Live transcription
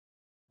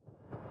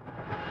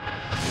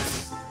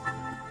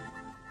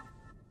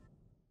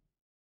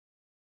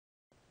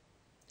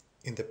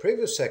In the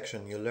previous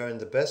section, you learned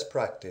the best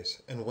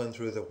practice and went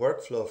through the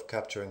workflow of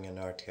capturing an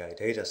RTI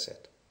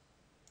dataset.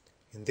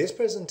 In this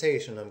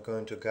presentation, I'm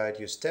going to guide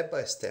you step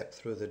by step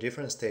through the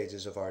different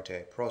stages of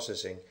RTI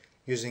processing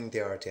using the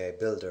RTI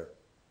Builder.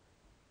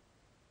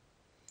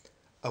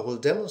 I will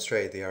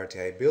demonstrate the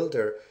RTI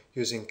Builder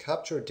using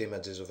captured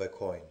images of a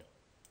coin.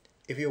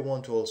 If you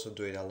want to also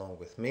do it along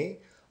with me,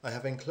 I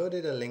have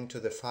included a link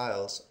to the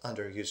files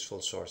under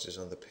Useful Sources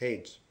on the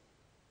page.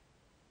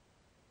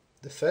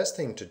 The first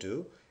thing to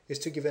do is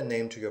to give a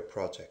name to your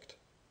project.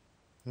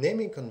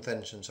 Naming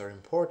conventions are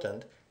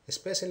important,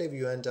 especially if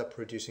you end up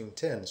producing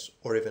tens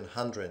or even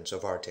hundreds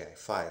of RTI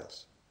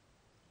files.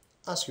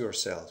 Ask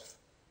yourself,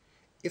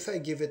 if I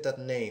give it that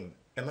name,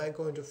 am I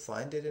going to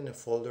find it in a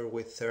folder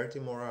with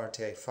 30 more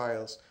RTI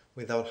files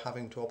without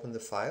having to open the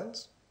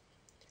files?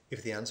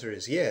 If the answer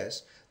is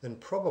yes, then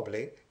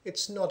probably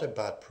it's not a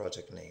bad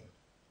project name.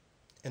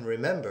 And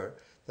remember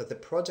that the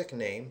project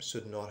name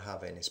should not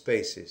have any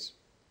spaces.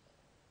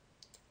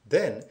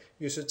 Then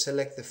you should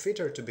select the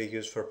filter to be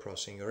used for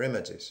processing your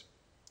images.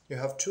 You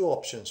have two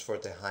options for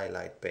the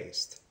highlight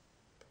based: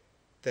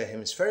 the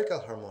hemispherical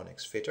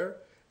harmonics filter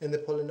and the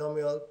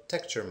polynomial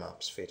texture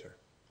maps filter.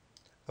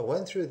 I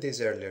went through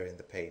this earlier in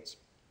the page.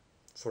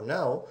 For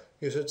now,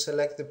 you should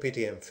select the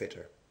PTM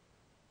filter.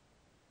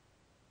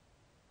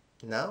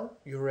 Now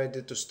you're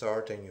ready to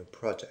start a new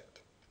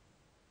project.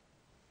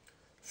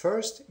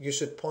 First, you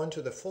should point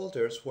to the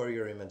folders where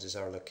your images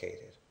are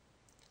located.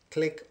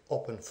 Click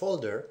Open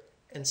Folder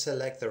and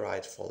select the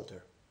right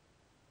folder.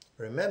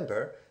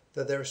 Remember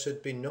that there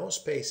should be no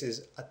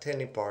spaces at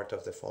any part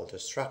of the folder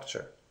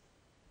structure.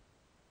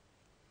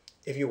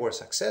 If you were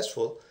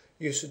successful,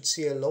 you should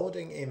see a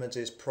Loading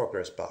Images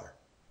progress bar.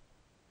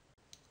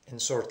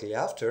 And shortly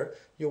after,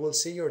 you will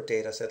see your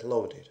dataset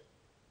loaded.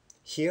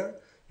 Here,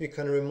 you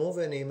can remove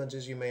any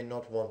images you may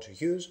not want to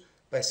use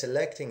by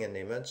selecting an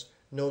image,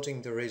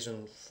 noting the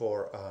reason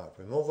for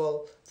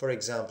removal, for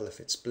example if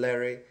it's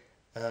blurry,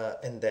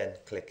 and then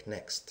click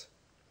Next.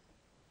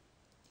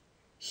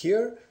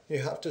 Here, you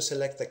have to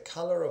select the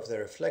color of the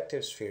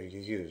reflective sphere you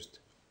used,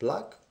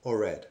 black or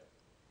red.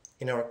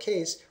 In our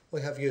case,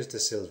 we have used the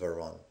silver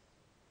one.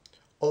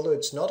 Although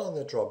it's not on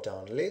the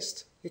drop-down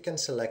list, you can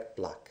select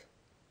black.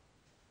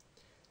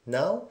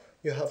 Now,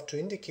 you have to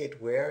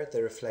indicate where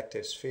the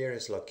reflective sphere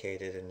is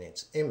located in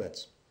each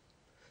image.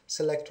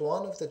 Select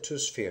one of the two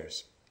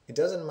spheres. It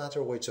doesn't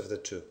matter which of the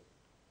two.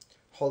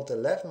 Hold the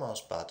left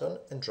mouse button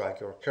and drag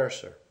your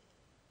cursor.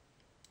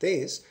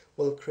 This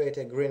will create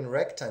a green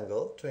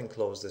rectangle to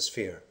enclose the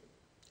sphere.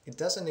 It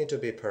doesn't need to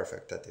be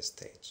perfect at this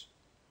stage.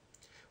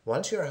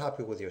 Once you are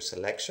happy with your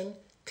selection,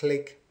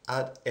 click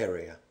Add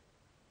Area.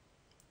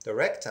 The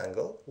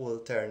rectangle will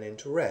turn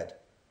into red.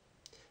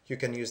 You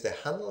can use the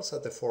handles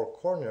at the four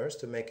corners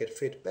to make it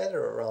fit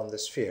better around the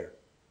sphere.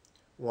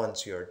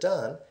 Once you're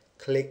done,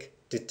 click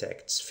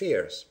Detect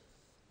Spheres.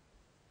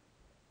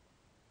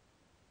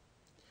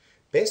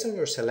 Based on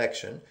your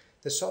selection,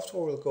 the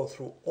software will go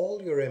through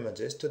all your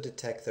images to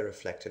detect the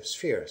reflective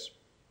spheres.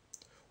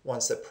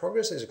 Once the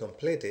progress is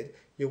completed,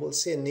 you will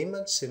see an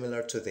image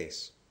similar to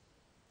this.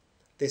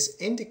 This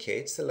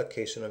indicates the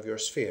location of your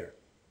sphere.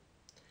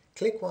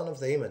 Click one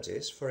of the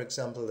images, for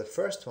example the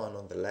first one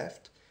on the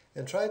left,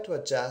 and try to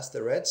adjust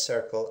the red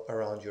circle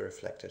around your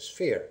reflective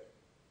sphere.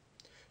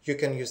 You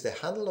can use the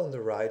handle on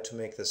the right to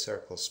make the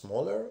circle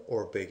smaller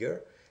or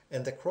bigger,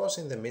 and the cross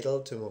in the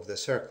middle to move the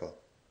circle.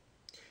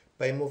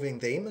 By moving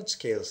the image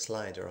scale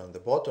slider on the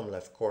bottom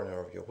left corner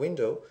of your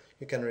window,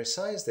 you can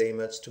resize the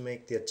image to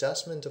make the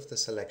adjustment of the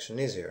selection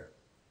easier.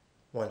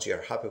 Once you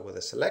are happy with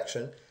the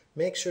selection,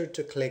 make sure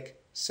to click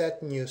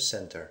Set New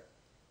Center.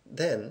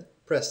 Then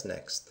press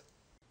Next.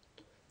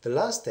 The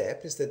last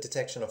step is the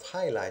detection of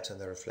highlights on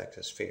the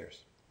reflective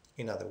spheres.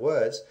 In other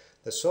words,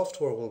 the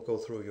software will go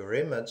through your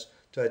image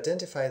to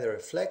identify the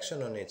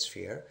reflection on each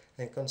sphere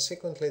and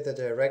consequently the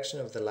direction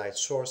of the light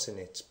source in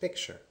its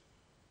picture.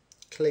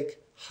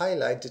 Click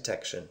Highlight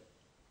Detection.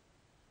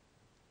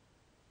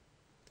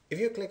 If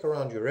you click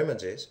around your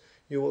images,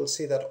 you will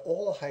see that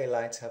all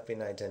highlights have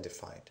been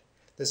identified.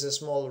 There's a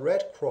small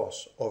red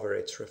cross over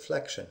its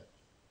reflection.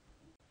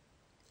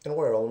 And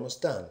we're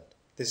almost done.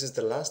 This is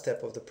the last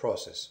step of the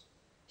process.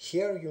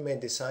 Here you may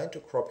decide to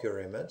crop your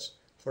image,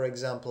 for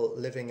example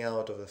leaving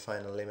out of the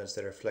final image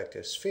the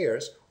reflective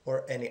spheres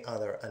or any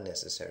other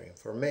unnecessary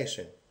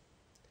information.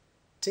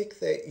 Tick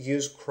the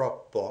Use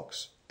Crop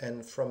box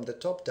and from the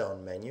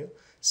top-down menu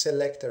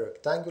select a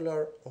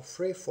rectangular or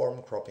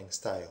freeform cropping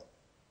style.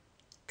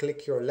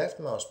 Click your left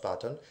mouse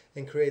button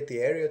and create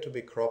the area to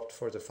be cropped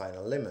for the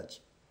final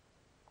image.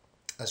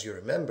 As you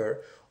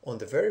remember, on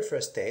the very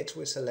first stage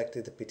we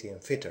selected the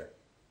PTM filter.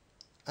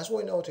 As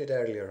we noted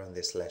earlier on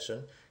this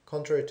lesson,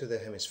 contrary to the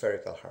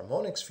hemispherical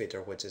harmonics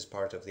filter, which is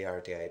part of the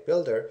RTI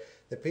Builder,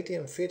 the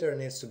PTM filter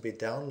needs to be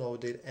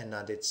downloaded and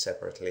added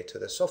separately to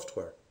the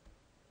software.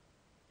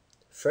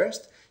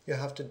 First, you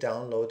have to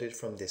download it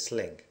from this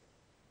link.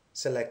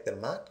 Select the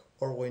Mac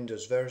or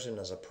Windows version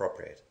as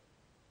appropriate.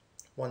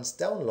 Once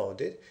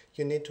downloaded,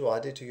 you need to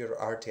add it to your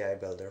RTI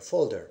Builder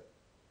folder.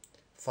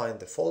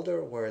 find the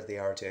folder where the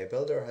RTI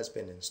builder has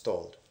been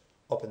installed.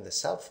 Open the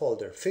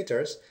subfolder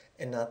Fitters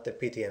and add the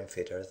PTM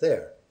fitter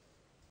there.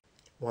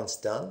 Once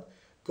done,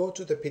 go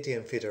to the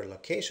PTM fitter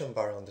location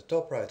bar on the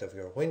top right of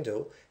your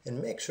window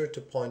and make sure to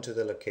point to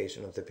the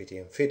location of the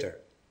PTM fitter.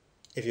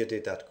 If you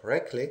did that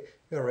correctly,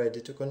 you are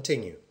ready to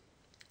continue.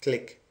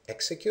 Click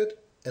Execute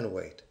and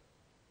wait.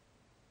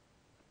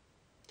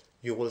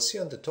 You will see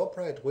on the top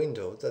right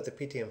window that the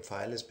PTM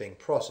file is being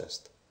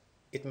processed.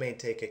 It may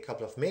take a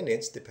couple of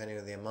minutes depending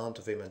on the amount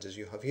of images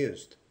you have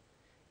used.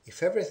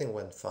 If everything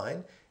went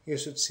fine, you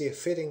should see a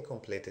fitting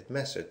completed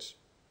message.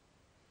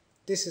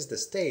 This is the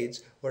stage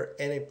where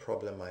any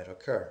problem might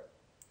occur.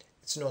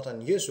 It's not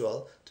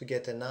unusual to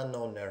get an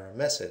unknown error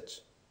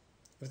message.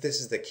 If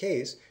this is the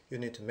case, you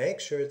need to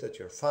make sure that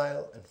your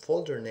file and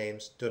folder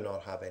names do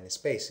not have any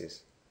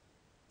spaces.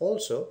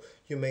 Also,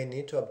 you may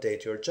need to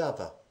update your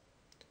Java.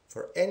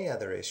 For any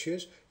other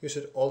issues, you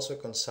should also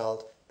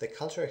consult the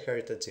Cultural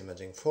Heritage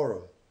Imaging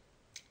Forum.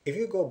 If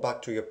you go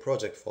back to your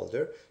project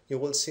folder, you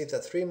will see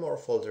that 3 more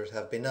folders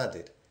have been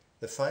added.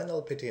 The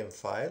final PTM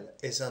file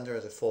is under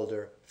the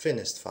folder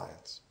Finished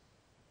Files.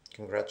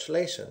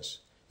 Congratulations!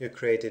 You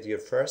created your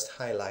first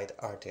Highlight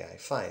RTI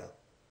file.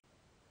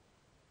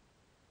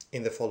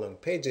 In the following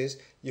pages,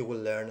 you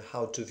will learn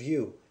how to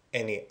view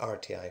any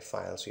RTI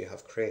files you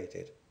have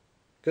created.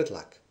 Good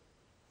luck!